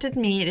impacted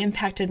me. It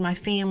impacted my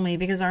family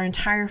because our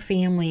entire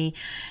family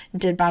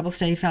did Bible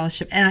Study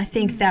Fellowship. And I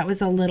think that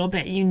was a little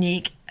bit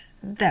unique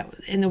that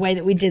in the way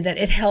that we did that.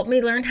 It helped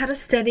me learn how to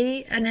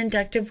study an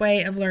inductive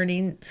way of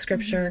learning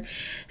Scripture.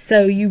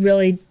 So you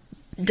really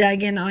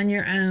dug in on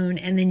your own,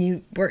 and then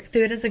you worked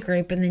through it as a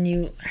group, and then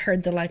you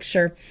heard the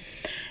lecture.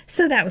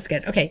 So that was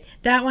good. Okay,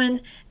 that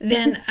one.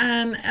 Then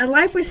a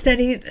Lifeway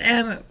study,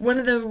 one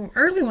of the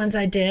early ones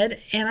I did,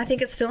 and I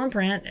think it's still in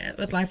print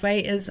with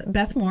Lifeway, is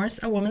Beth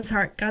Morse, A Woman's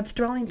Heart, God's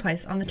Dwelling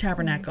Place on the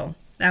Tabernacle.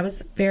 That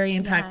was very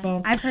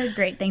impactful. I've heard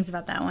great things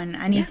about that one.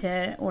 I need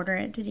to order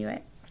it to do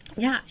it.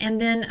 Yeah, and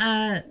then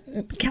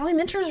Kelly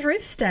Minter's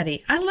Ruth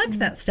study. I loved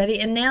that study,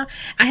 and now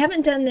I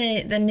haven't done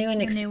the new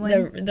and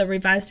the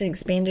revised and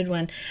expanded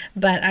one,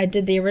 but I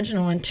did the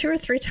original one 2 or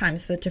 3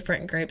 times with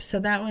different groups, so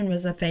that one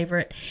was a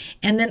favorite.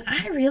 And then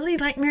I really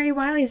like Mary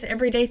Wiley's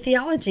Everyday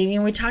Theology. You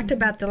know, we talked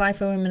about the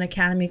Life of Women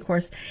Academy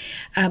course,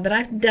 but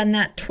I've done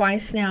that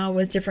twice now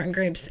with different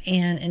groups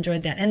and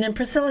enjoyed that. And then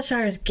Priscilla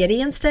Shire's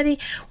Gideon study.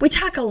 We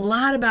talk a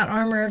lot about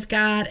armor of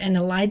God and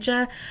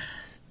Elijah,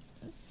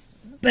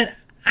 but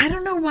I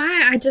don't know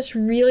why. I just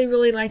really,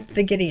 really liked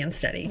the Gideon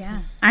study.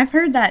 Yeah. I've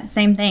heard that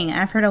same thing.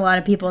 I've heard a lot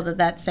of people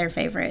that's their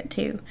favorite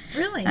too.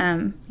 Really?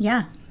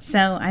 Yeah.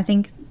 So I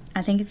think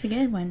it's a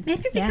good one.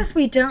 Maybe because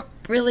we don't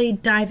really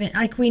dive in.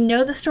 Like, we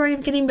know the story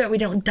of Gideon, but we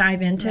don't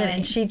dive into it.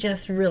 And she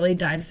just really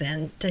dives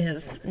into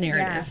his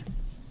narrative.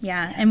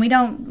 Yeah. And we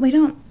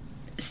don't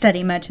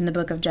study much in the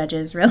book of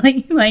Judges,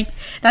 really. Like,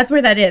 that's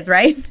where that is,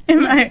 right?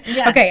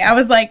 Yes. Okay. I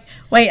was like,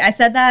 wait, I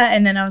said that.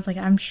 And then I was like,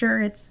 I'm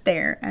sure it's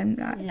there. I'm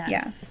not.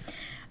 Yes. Yeah.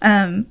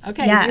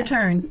 Okay, your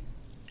turn.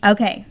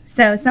 Okay,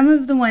 so some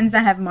of the ones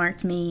that have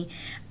marked me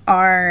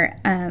are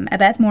A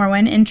Beth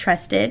Morwin and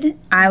Trusted.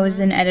 I was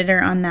an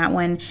editor on that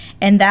one,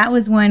 and that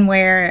was one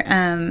where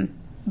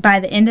by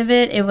the end of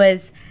it,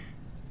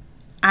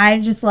 I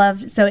just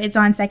loved, so it's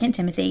on 2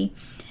 Timothy,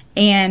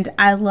 and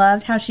I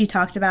loved how she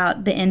talked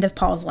about the end of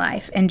Paul's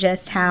life and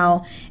just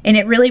how, and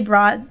it really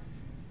brought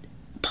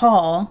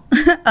Paul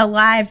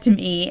alive to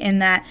me in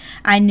that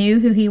I knew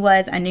who he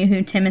was, I knew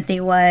who Timothy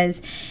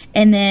was,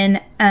 and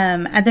then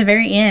at the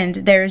very end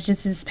there's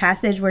just this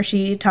passage where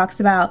she talks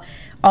about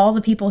all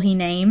the people he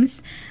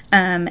names,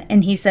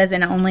 and he says,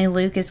 and only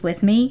Luke is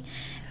with me.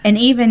 And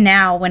even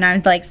now when I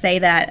was like say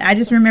that, I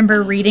just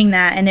remember reading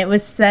that, and it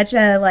was such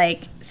a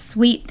like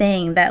sweet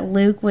thing that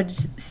Luke would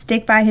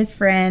stick by his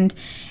friend,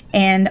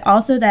 and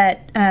also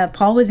that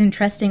Paul was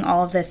entrusting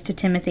all of this to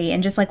Timothy,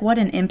 and just like what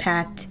an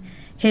impact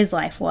his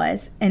life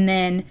was, and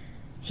then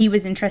he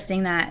was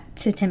entrusting that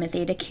to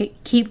Timothy to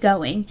keep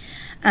going,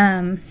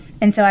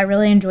 and so I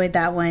really enjoyed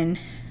that one.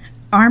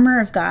 Armor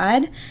of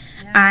God,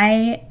 yeah.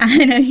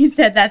 I know you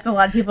said that's a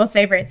lot of people's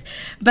favorites,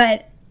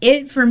 but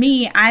for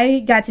me, I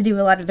got to do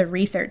a lot of the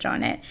research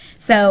on it.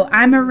 So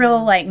I'm a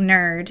real like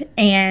nerd,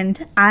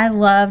 and I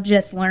love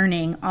just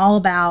learning all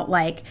about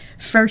like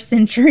first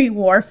century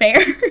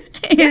warfare,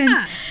 and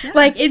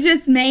like it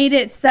just made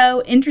it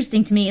so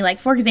interesting to me. Like,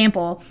 for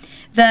example,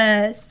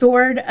 the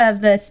sword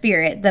of the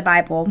Spirit, the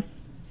Bible,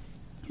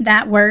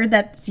 that word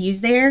that's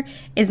used there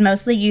is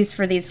mostly used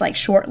for these like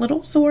short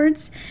little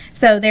swords.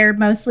 So they're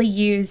mostly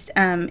used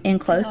in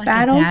close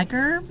battle. Like a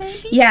dagger,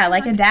 maybe? Yeah,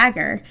 like a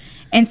dagger.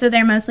 And so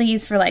they're mostly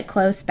used for like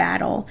close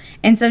battle.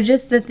 And so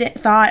just the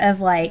thought of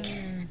like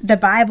the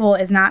Bible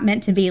is not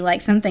meant to be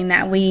like something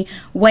that we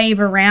wave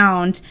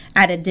around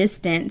at a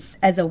distance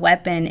as a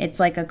weapon. It's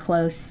like a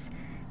close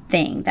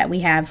thing that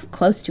we have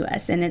close to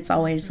us, and it's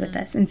always with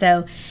us. And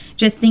so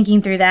just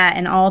thinking through that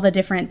and all the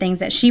different things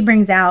that she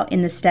brings out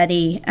in the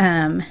study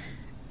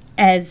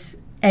as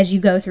you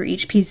go through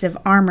each piece of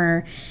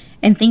armor,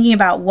 and thinking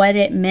about what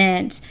it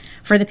meant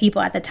for the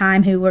people at the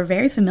time who were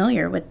very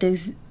familiar with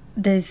these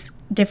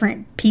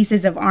different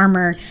pieces of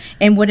armor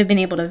and would have been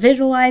able to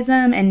visualize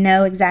them and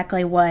know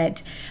exactly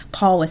what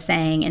Paul was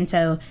saying. And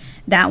so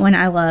that one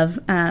I love.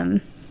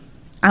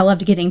 I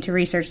loved getting to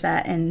research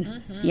that,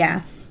 and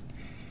yeah.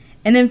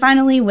 And then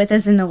finally, With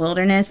Us in the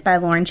Wilderness by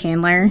Lauren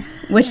Chandler,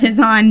 which is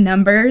on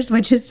Numbers,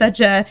 which is such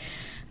a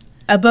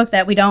book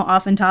that we don't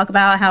often talk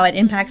about, how it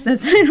impacts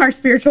us in our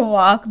spiritual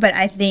walk. But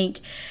I think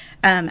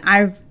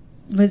I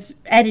was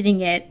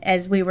editing it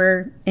as we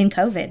were in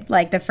COVID,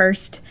 like the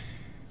first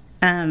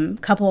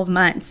couple of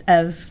months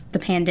of the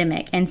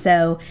pandemic. And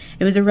so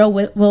it was a real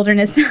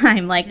wilderness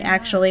time, like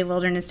actually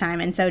wilderness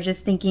time. And so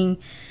just thinking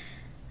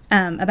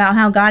about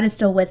how God is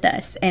still with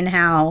us, and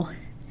how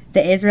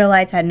the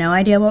Israelites had no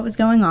idea what was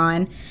going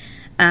on,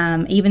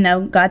 even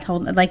though God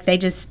told, like they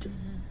just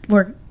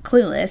were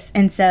clueless.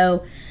 And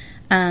so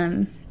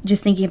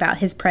just thinking about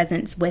his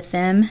presence with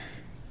them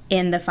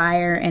in the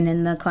fire and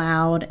in the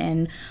cloud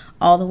and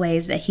all the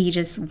ways that he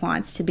just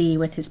wants to be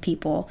with his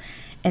people.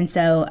 And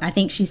so I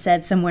think she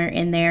said somewhere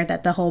in there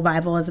that the whole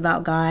Bible is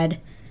about God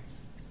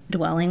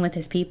dwelling with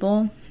his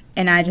people.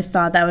 And I just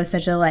thought that was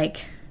such a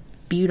like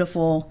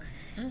beautiful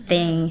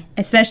thing,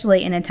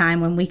 especially in a time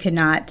when we could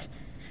not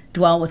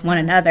dwell with one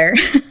another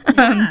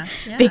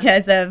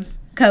because of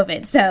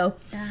COVID. So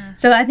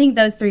I think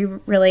those three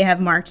really have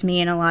marked me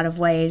in a lot of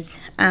ways.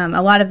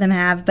 A lot of them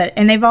have,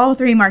 and they've all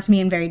three marked me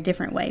in very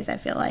different ways, I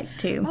feel like,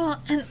 too.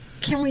 Well, and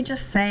can we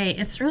just say,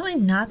 it's really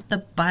not the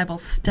Bible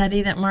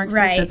study that marks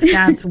us, it's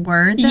God's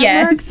Word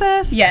that marks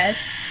us. Yes.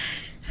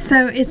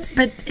 So it's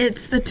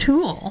the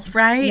tool,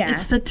 right? Yeah.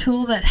 It's the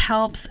tool that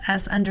helps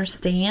us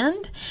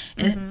understand.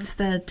 It's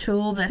the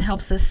tool that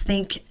helps us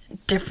think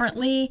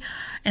differently,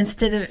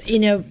 instead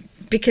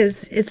of,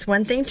 because it's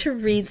one thing to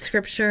read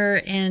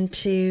Scripture and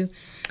to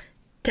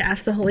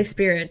ask the Holy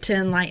Spirit to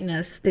enlighten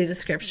us through the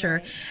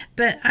Scripture.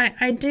 But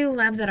I do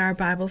love that our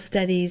Bible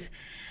studies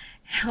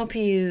help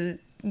you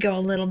go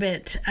a little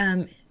bit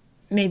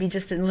maybe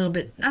just a little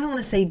bit, I don't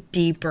want to say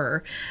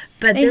deeper,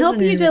 but they help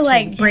you to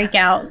like break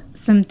out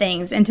some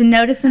things and to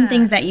notice some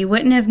things that you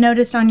wouldn't have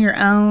noticed on your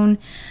own.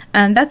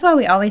 That's why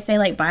we always say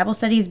like Bible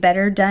study is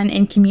better done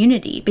in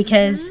community,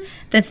 because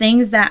the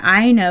things that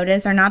I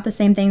notice are not the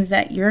same things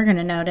that you're going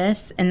to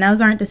notice. And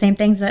those aren't the same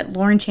things that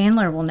Lauren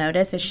Chandler will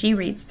notice as she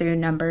reads through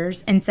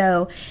Numbers. And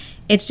so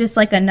it's just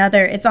like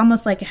it's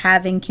almost like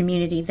having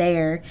community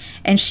there.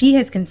 And she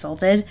has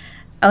consulted,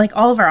 like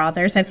all of our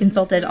authors have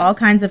consulted all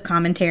kinds of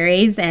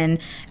commentaries. And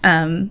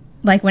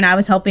like when I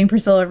was helping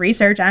Priscilla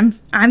research, I'm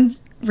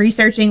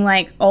researching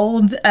like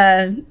old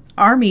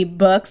army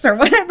books or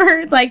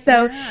whatever. Like,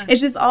 so it's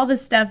just all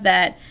this stuff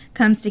that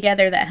comes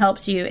together that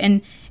helps you.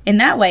 And in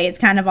that way, it's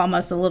kind of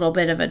almost a little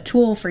bit of a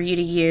tool for you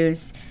to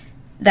use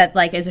that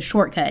like as a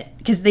shortcut,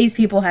 because these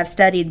people have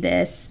studied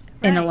this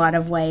in a lot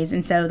of ways.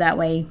 And so that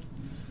way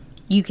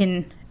you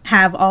can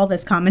have all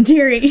this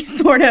commentary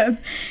sort of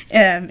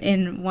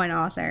in one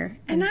author.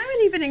 And I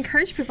would even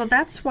encourage people,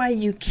 that's why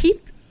you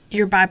keep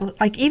your Bible,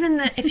 like even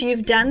if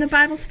you've done the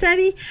Bible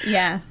study.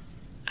 Yeah.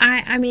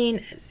 I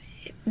mean,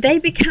 they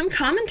become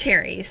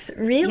commentaries,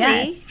 really.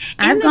 Yes.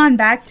 I've gone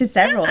back to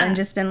several and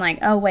just been like,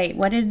 oh, wait,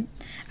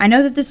 I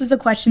know that this was a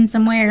question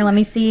somewhere. Let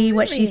me see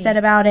what she said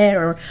about it,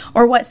 or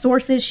what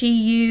sources she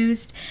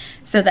used,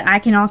 so that I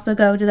can also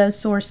go to those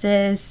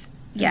sources.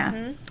 Yeah.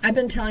 Mm-hmm. I've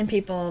been telling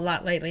people a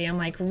lot lately. I'm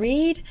like,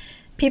 read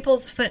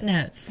people's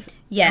footnotes.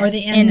 Yes, or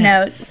the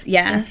endnotes.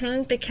 Yeah.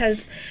 Mm-hmm,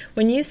 because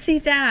when you see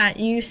that,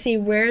 you see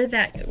where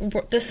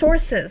the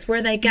sources,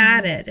 where they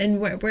got it, and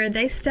where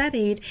they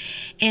studied,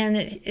 and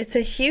it's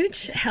a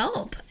huge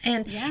help.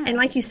 And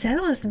like you said,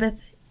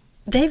 Elizabeth,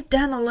 they've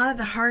done a lot of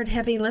the hard,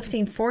 heavy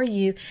lifting for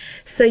you,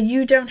 so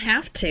you don't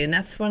have to. And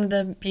that's one of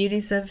the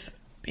beauties of,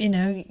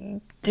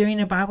 doing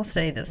a Bible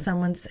study, that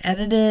someone's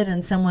edited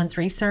and someone's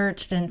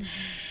researched. And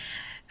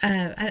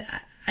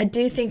I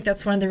do think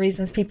that's one of the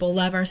reasons people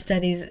love our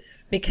studies,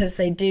 because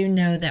they do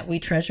know that we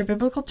treasure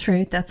biblical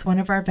truth. That's one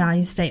of our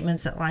value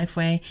statements at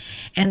Lifeway,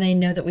 and they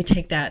know that we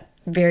take that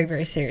very,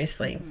 very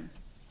seriously. Mm-hmm.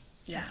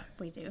 Yeah,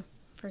 we do,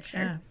 for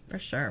sure. Yeah, for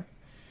sure.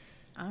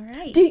 All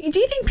right. Do you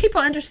think people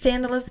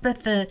understand,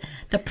 Elizabeth,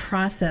 the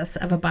process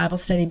of a Bible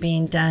study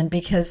being done?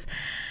 Because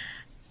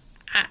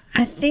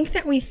I think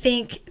that we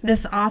think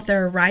this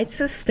author writes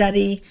a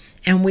study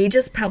and we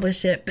just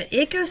publish it, but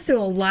it goes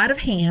through a lot of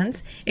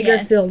hands. It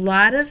goes through a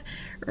lot of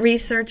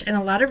research and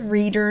a lot of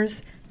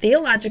readers,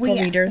 theological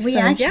readers. We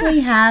actually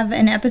have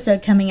an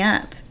episode coming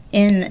up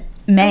in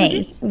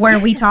May where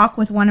we talk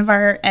with one of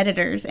our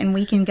editors, and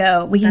we can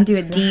do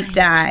a deep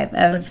dive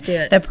of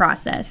the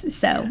process.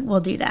 So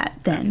we'll do that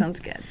then. That sounds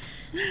good.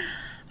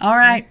 All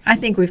right. I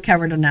think we've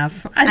covered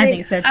enough. I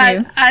think so,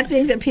 too. I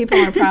think that people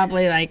are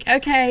probably like,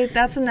 okay,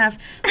 that's enough.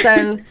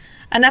 So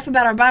enough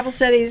about our Bible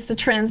studies, the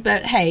trends.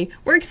 But, hey,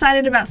 we're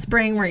excited about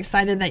spring. We're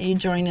excited that you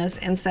join us.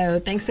 And so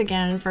thanks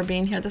again for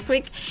being here this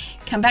week.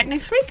 Come back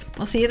next week.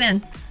 We'll see you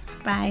then.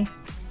 Bye.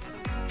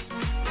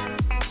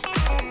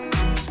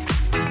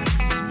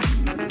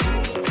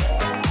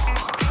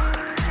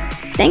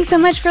 Thanks so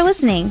much for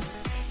listening.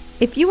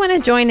 If you want to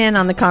join in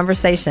on the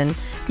conversation,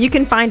 you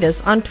can find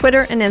us on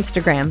Twitter and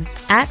Instagram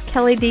at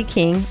Kelly D.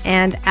 King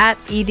and at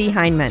E.D.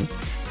 Heineman.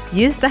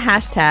 Use the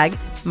hashtag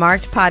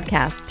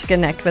 #MarkedPodcast to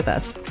connect with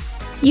us.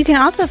 You can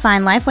also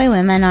find Lifeway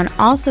Women on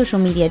all social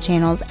media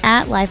channels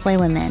at Lifeway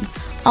Women.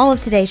 All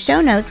of today's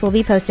show notes will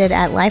be posted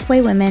at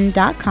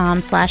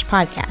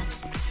lifewaywomen.com/podcast.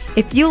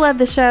 If you love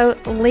the show,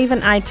 leave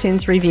an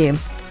iTunes review.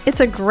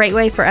 It's a great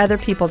way for other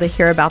people to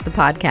hear about the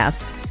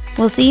podcast.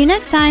 We'll see you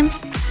next time.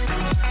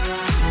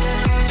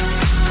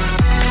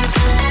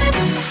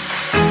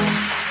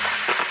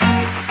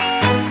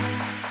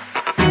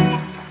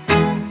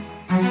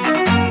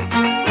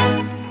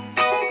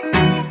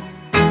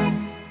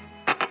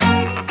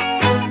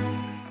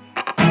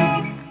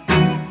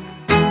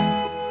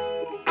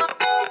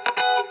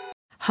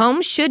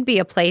 Home should be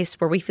a place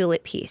where we feel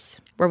at peace,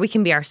 where we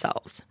can be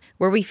ourselves,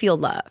 where we feel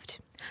loved.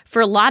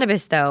 For a lot of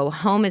us, though,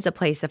 home is a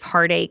place of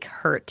heartache,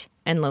 hurt,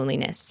 and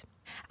loneliness.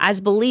 As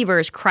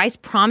believers,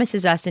 Christ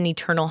promises us an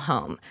eternal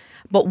home.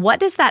 But what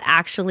does that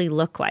actually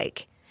look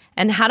like?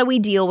 And how do we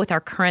deal with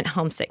our current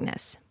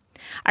homesickness?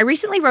 I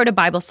recently wrote a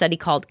Bible study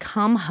called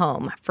Come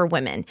Home for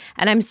Women,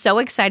 and I'm so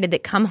excited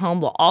that Come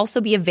Home will also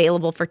be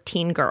available for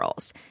teen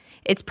girls.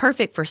 It's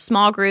perfect for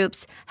small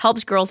groups,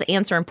 helps girls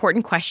answer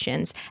important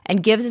questions,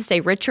 and gives us a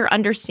richer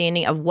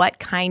understanding of what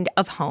kind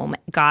of home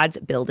God's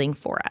building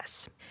for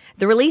us.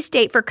 The release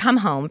date for Come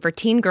Home for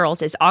teen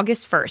girls is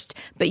August 1st,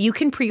 but you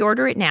can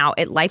pre-order it now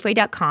at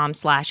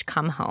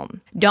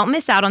lifeway.com/comehome. Don't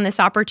miss out on this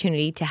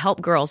opportunity to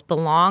help girls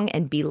belong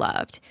and be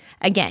loved.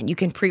 Again, you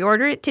can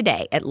pre-order it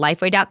today at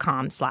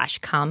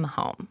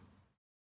lifeway.com/comehome.